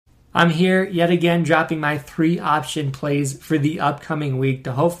I'm here yet again dropping my 3 option plays for the upcoming week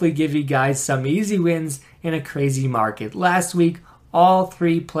to hopefully give you guys some easy wins in a crazy market. Last week, all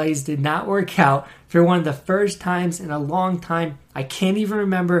 3 plays did not work out for one of the first times in a long time. I can't even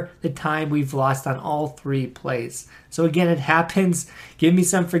remember the time we've lost on all 3 plays. So again, it happens. Give me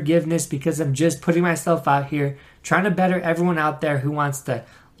some forgiveness because I'm just putting myself out here, trying to better everyone out there who wants to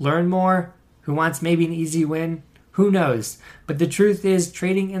learn more, who wants maybe an easy win. Who knows? But the truth is,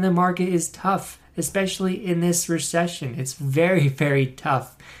 trading in the market is tough, especially in this recession. It's very, very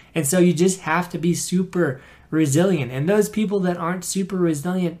tough. And so you just have to be super resilient. And those people that aren't super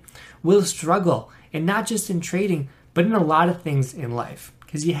resilient will struggle. And not just in trading, but in a lot of things in life.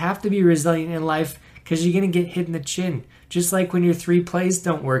 Because you have to be resilient in life because you're going to get hit in the chin. Just like when your 3 plays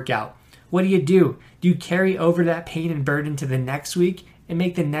don't work out. What do? Do you carry over that pain and burden to the next week and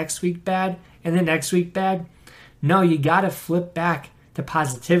make the next week bad and the next week bad? No, you got to flip back to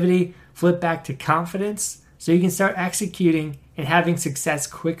positivity, flip back to confidence so you can start executing and having success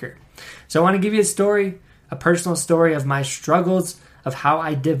quicker. So I want to give you a story, a personal story of my struggles, of how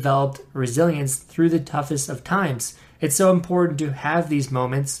I developed resilience through the toughest of times. It's so important to have these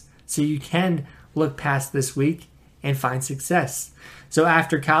moments so you can look past this week and find success. So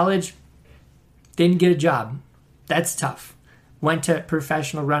after college, didn't get a job. That's tough. Went to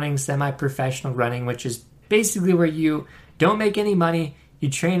professional running, semi-professional running, which is basically where you don't make any money, you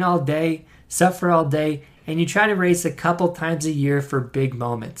train all day, suffer all day, and you try to race a couple times a year for big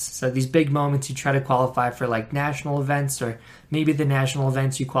moments. So these big moments, you try to qualify for like national events, or maybe the national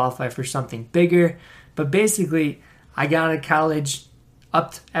events you qualify for something bigger. But basically, I got out of college,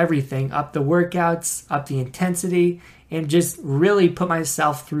 upped everything, upped the workouts, upped the intensity, and just really put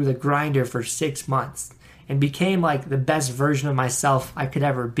myself through the grinder for 6 months and became like the best version of myself I could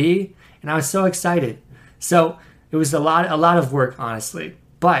ever be. And I was so excited. So it was a lot of work, honestly.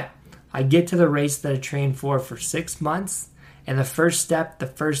 But I get to the race that I trained for 6 months, and the first step, the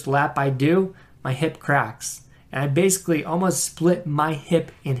first lap I do, my hip cracks. And I basically almost split my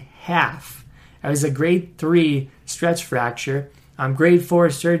hip in half. It was a grade 3 stretch fracture. Grade 4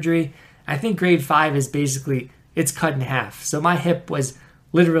 surgery. I think grade 5 is basically, it's cut in half. So my hip was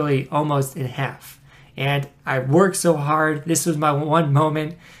literally almost in half. And I worked so hard. This was my one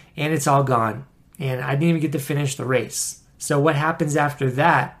moment, and it's all gone. And I didn't even get to finish the race. So what happens after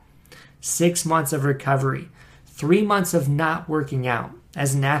that? 6 months of recovery. 3 months of not working out.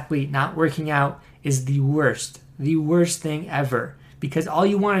 As an athlete, not working out is the worst thing ever. Because all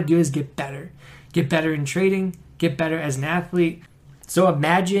you want to do is get better. Get better in trading, get better as an athlete. So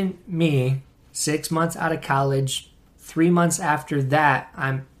imagine me, 6 months out of college, 3 months after that,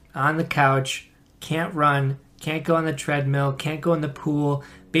 I'm on the couch, can't run, can't go on the treadmill, can't go in the pool,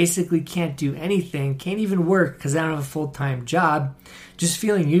 basically can't do anything, can't even work because I don't have a full-time job, just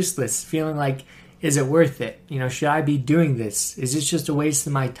feeling useless, feeling like, is it worth it? Should I be doing this? Is this just a waste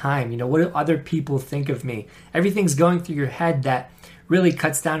of my time? What do other people think of me? Everything's going through your head that really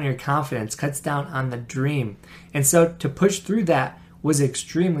cuts down on your confidence, cuts down on the dream. And so to push through that was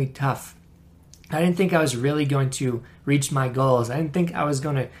extremely tough. I didn't think I was really going to reach my goals. I didn't think I was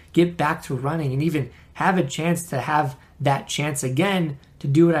going to get back to running and even have a chance to have that chance again to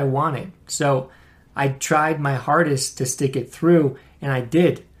do what I wanted. So I tried my hardest to stick it through, and I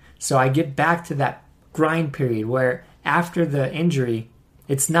did. So I get back to that grind period where after the injury,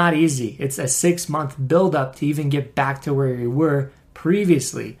 it's not easy. It's a 6-month buildup to even get back to where you were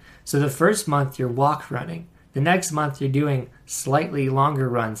previously. So the first month, you're walk running. The next month, you're doing slightly longer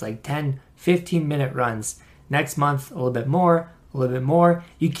runs, like 10, 15-minute runs. Next month, a little bit more, a little bit more.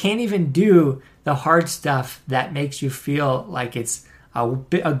 You can't even do the hard stuff that makes you feel like it's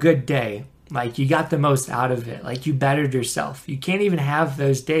a good day, like you got the most out of it, like you bettered yourself. You can't even have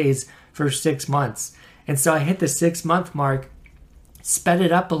those days for 6 months. And so I hit the 6-month mark, sped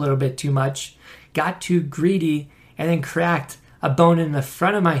it up a little bit too much, got too greedy, and then cracked a bone in the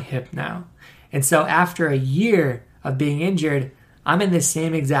front of my hip now. And so after a year of being injured, I'm in the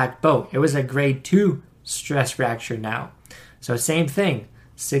same exact boat. It was a grade 2 stress fracture now. So same thing,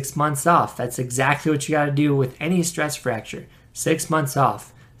 6 months off. That's exactly what you got to do with any stress fracture. 6 months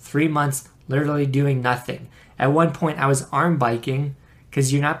off, 3 months literally doing nothing. At one point I was arm biking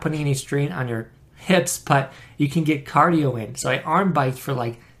because you're not putting any strain on your hips, but you can get cardio in. So I arm biked for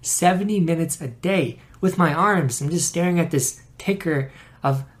like 70 minutes a day with my arms. I'm just staring at this ticker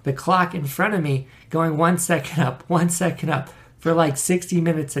of the clock in front of me going 1 second up, 1 second up for like 60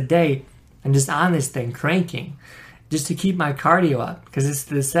 minutes a day, and just on this thing cranking just to keep my cardio up because it's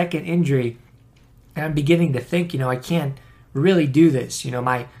the second injury. And I'm beginning to think, I can't really do this.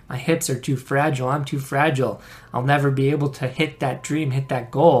 My hips are too fragile. I'm too fragile. I'll never be able to hit that dream, hit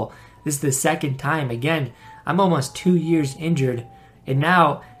that goal. This is the second time. Again, I'm almost 2 years injured, and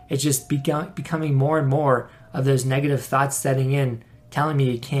now it's just becoming more and more of those negative thoughts setting in, telling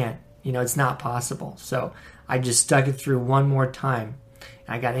me you can't. It's not possible. So I just stuck it through one more time.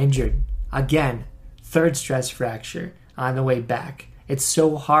 I got injured again. Third stress fracture on the way back. It's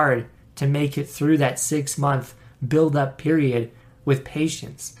so hard to make it through that 6-month build-up period with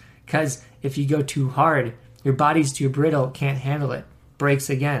patience, because if you go too hard, your body's too brittle, can't handle it, breaks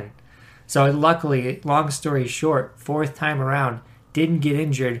again. So luckily, long story short, fourth time around, didn't get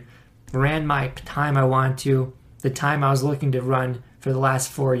injured, ran my time I wanted to. The time I was looking to run for the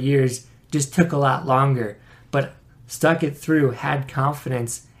last 4 years just took a lot longer, but stuck it through, had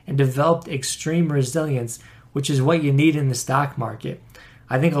confidence, and developed extreme resilience, which is what you need in the stock market.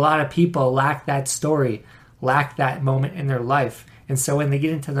 I think a lot of people lack that story, lack that moment in their life. And so when they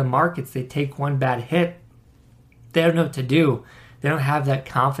get into the markets, they take one bad hit, they don't know what to do. They don't have that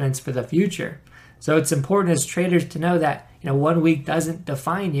confidence for the future. So it's important as traders to know that 1 week doesn't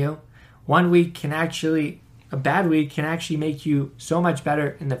define you. 1 week a bad week can actually make you so much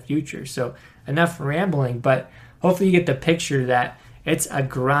better in the future. So enough rambling, but hopefully you get the picture that it's a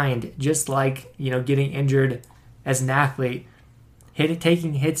grind, just like getting injured as an athlete.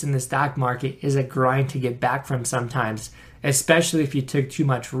 Taking hits in the stock market is a grind to get back from sometimes, especially if you took too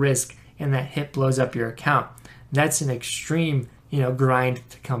much risk and that hit blows up your account. That's an extreme grind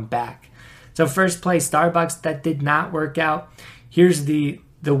to come back. So first play, Starbucks, that did not work out. Here's the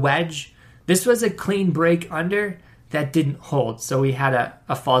wedge. This was a clean break under that didn't hold. So we had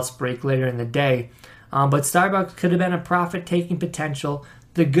a false break later in the day. But Starbucks could have been a profit-taking potential.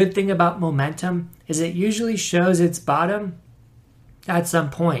 The good thing about momentum is it usually shows its bottom at some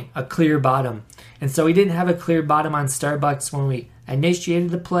point, a clear bottom. And so we didn't have a clear bottom on Starbucks when we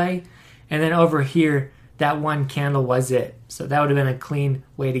initiated the play. And then over here, that one candle was it. So that would have been a clean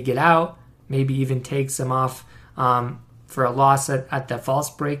way to get out, maybe even take some off for a loss at the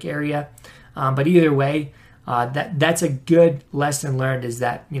false break area. But either way, that's a good lesson learned, is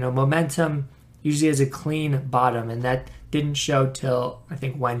that momentum usually has a clean bottom, and that didn't show till I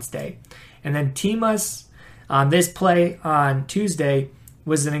think Wednesday. And then TMUS, this play on Tuesday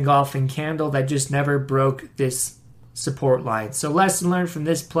was an engulfing candle that just never broke this support line. So lesson learned from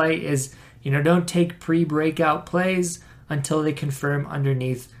this play is don't take pre-breakout plays until they confirm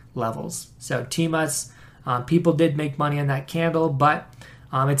underneath levels. So TMUS, people did make money on that candle, but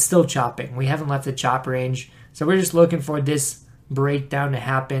it's still chopping. We haven't left the chop range. So we're just looking for this breakdown to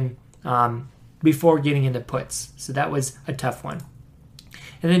happen before getting into puts. So that was a tough one.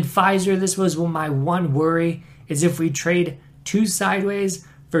 And then Pfizer, this was my one worry, is if we trade too sideways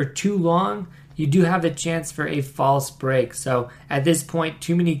for too long, you do have the chance for a false break. So at this point,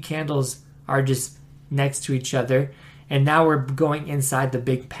 too many candles are just next to each other. And now we're going inside the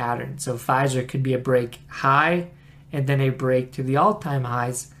big pattern. So Pfizer could be a break high and then a break to the all-time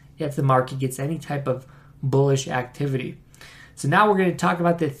highs if the market gets any type of bullish activity. So now we're going to talk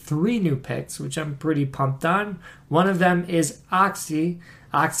about the 3 new picks, which I'm pretty pumped on. One of them is Oxy.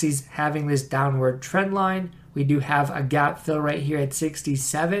 Oxy's having this downward trend line. We do have a gap fill right here at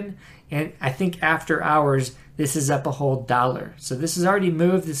 67. And I think after hours, this is up a whole $1. So this has already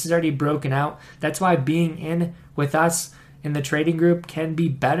moved. This is already broken out. That's why being in with us in the trading group can be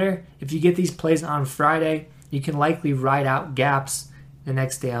better. If you get these plays on Friday, you can likely ride out gaps the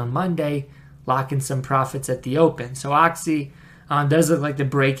next day on Monday, lock in some profits at the open. So Oxy does look like the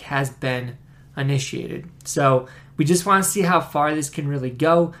break has been initiated. So we just want to see how far this can really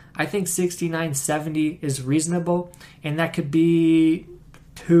go. I think 69.70 is reasonable, and that could be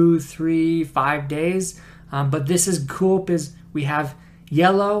 2, 3, 5 days. But this is cool because we have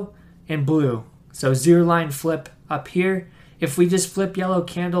yellow and blue. So 0 line flip up here. If we just flip yellow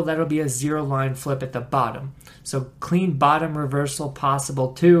candle, that'll be a 0 line flip at the bottom. So clean bottom reversal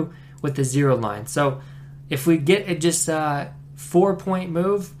possible too with the 0 line. So if we get just a 4-point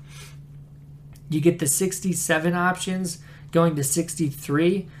move, you get the 67 options going to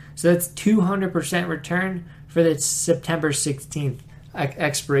 63. So that's 200% return for the September 16th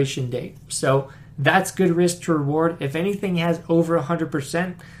expiration date. So that's good risk to reward. If anything has over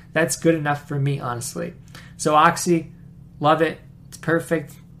 100%, that's good enough for me, honestly. So Oxy, love it. It's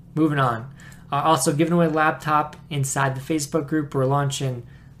perfect. Moving on. Also giving away a laptop inside the Facebook group. We're launching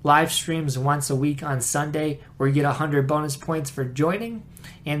live streams once a week on Sunday where you get 100 bonus points for joining.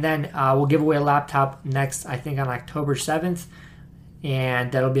 And then we'll give away a laptop next, I think on October 7th.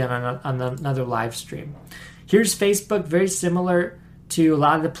 And that'll be on another live stream. Here's Facebook, very similar to a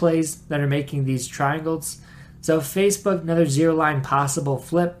lot of the plays that are making these triangles. So Facebook, another zero line possible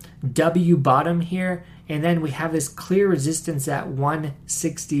flip, W bottom here, and then we have this clear resistance at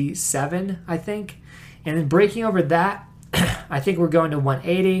 167, I think. And then breaking over that, I think we're going to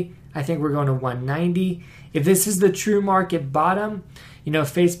 180. I think we're going to 190. If this is the true market bottom,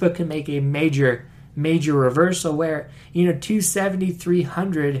 Facebook can make a major reversal where, 270,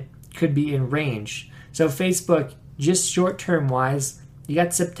 300 could be in range. So Facebook, just short-term wise, you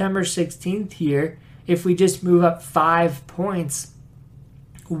got September 16th here. If we just move up 5 points,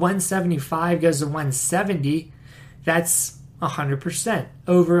 175 goes to 170, that's 100%,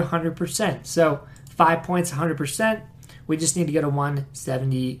 over 100%. So 5 points, 100%. We just need to go to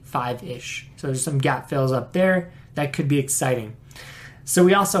 175-ish. So there's some gap fills up there. That could be exciting. So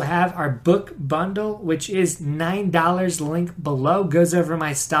we also have our book bundle, which is $9. Link below. Goes over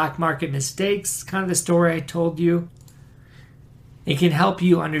my stock market mistakes, kind of the story I told you. It can help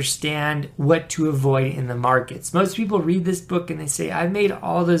you understand what to avoid in the markets. Most people read this book and they say, I've made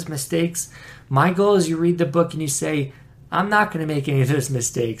all those mistakes. My goal is you read the book and you say, I'm not going to make any of those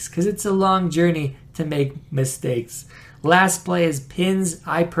mistakes, because it's a long journey to make mistakes. Last play is pins.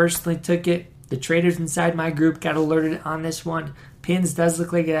 I personally took it. The traders inside my group got alerted on this one. Pins does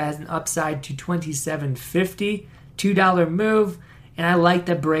look like it has an upside to $27.50, $2 move, and I like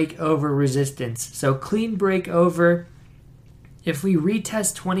the break over resistance. So clean break over. If we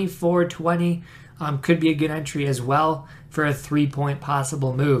retest 24.20, could be a good entry as well for a 3-point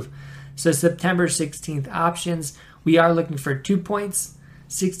possible move. So September 16th options, we are looking for 2 points,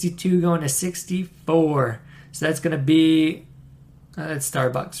 62 going to 64. So that's going to be, that's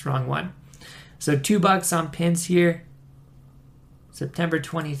Starbucks, wrong one. So $2 on pins here. September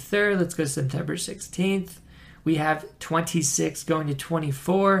 23rd, let's go September 16th. We have 26 going to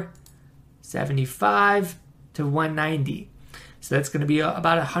 24, 75 to 190. So that's going to be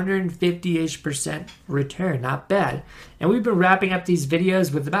about 150-ish% return. Not bad. And we've been wrapping up these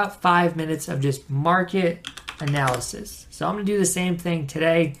videos with about 5 minutes of just market analysis. So I'm going to do the same thing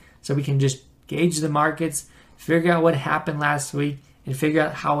today so we can just gauge the markets, figure out what happened last week, and figure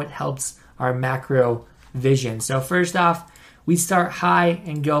out how it helps our macro vision. So first off, we start high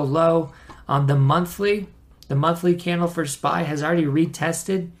and go low. On the monthly candle for SPY has already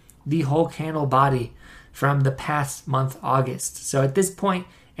retested the whole candle body from the past month, August. So at this point,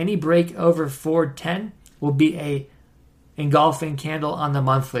 any break over 410 will be a engulfing candle on the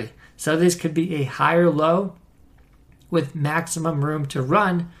monthly. So this could be a higher low with maximum room to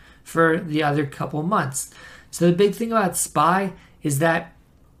run for the other couple months. So the big thing about SPY is that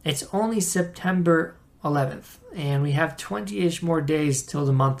it's only September 11th, and we have 20-ish more days till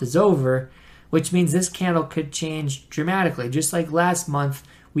the month is over, which means this candle could change dramatically. Just like last month,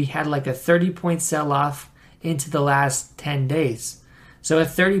 we had like a 30-point sell-off into the last 10 days. So a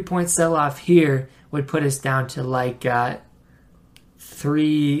 30-point sell-off here would put us down to like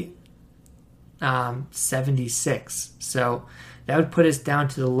 376. So that would put us down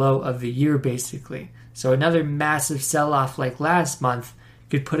to the low of the year, basically. So another massive sell-off like last month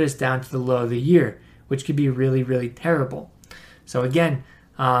could put us down to the low of the year, which could be really, really terrible. So again,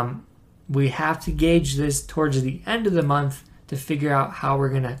 we have to gauge this towards the end of the month to figure out how we're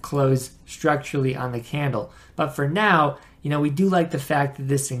going to close structurally on the candle. But for now, we do like the fact that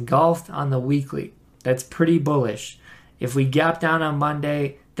this engulfed on the weekly. That's pretty bullish. If we gap down on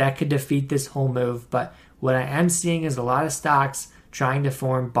Monday, that could defeat this whole move. But what I am seeing is a lot of stocks trying to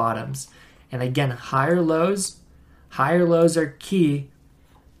form bottoms. And again, higher lows are key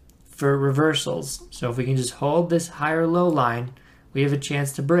for reversals. So if we can just hold this higher low line, we have a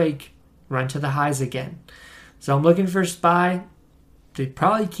chance to break, run to the highs again. So I'm looking for SPY to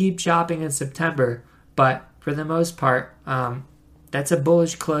probably keep chopping in September, but for the most part, that's a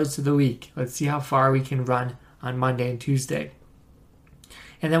bullish close to the week. Let's see how far we can run on Monday and Tuesday.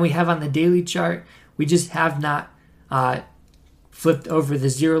 And then we have on the daily chart, we just have not flipped over the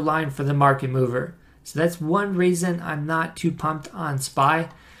zero line for the market mover. So that's one reason I'm not too pumped on SPY.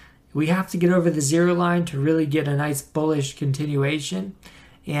 We have to get over the zero line to really get a nice bullish continuation.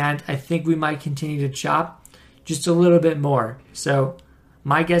 And I think we might continue to chop just a little bit more. So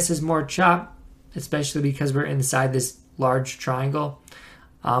my guess is more chop, especially because we're inside this large triangle.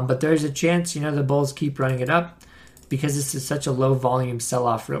 But there's a chance, the bulls keep running it up because this is such a low volume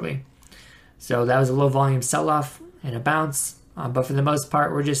sell-off, really. So that was a low volume sell-off and a bounce. But for the most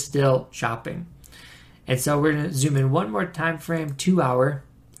part, we're just still chopping. And so we're going to zoom in one more time frame, 2 hour.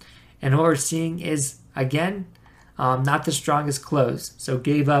 And what we're seeing is, again, not the strongest close. So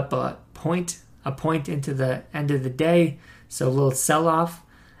gave up a point into the end of the day. So a little sell-off.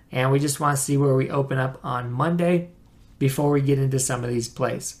 And we just want to see where we open up on Monday before we get into some of these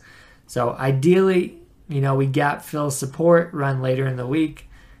plays. So ideally, we gap fill support, run later in the week.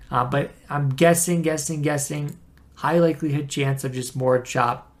 But I'm guessing, high likelihood chance of just more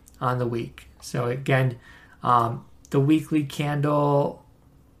chop on the week. So again, the weekly candle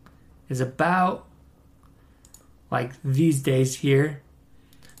is about like these days here.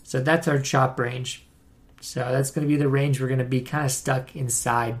 So that's our chop range. So that's going to be the range we're going to be kind of stuck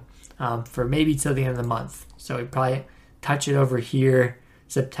inside for maybe till the end of the month. So we probably touch it over here,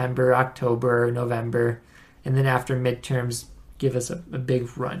 September, October, November, and then after midterms, give us a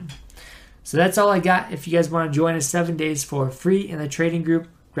big run. So that's all I got. If you guys want to join us 7 days for free in the trading group,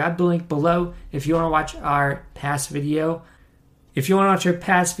 grab the link below. If you want to watch our past video,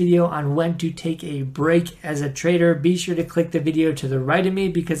 on when to take a break as a trader, be sure to click the video to the right of me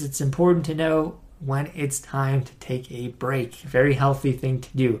because it's important to know when it's time to take a break. Very healthy thing to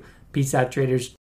do. Peace out, traders.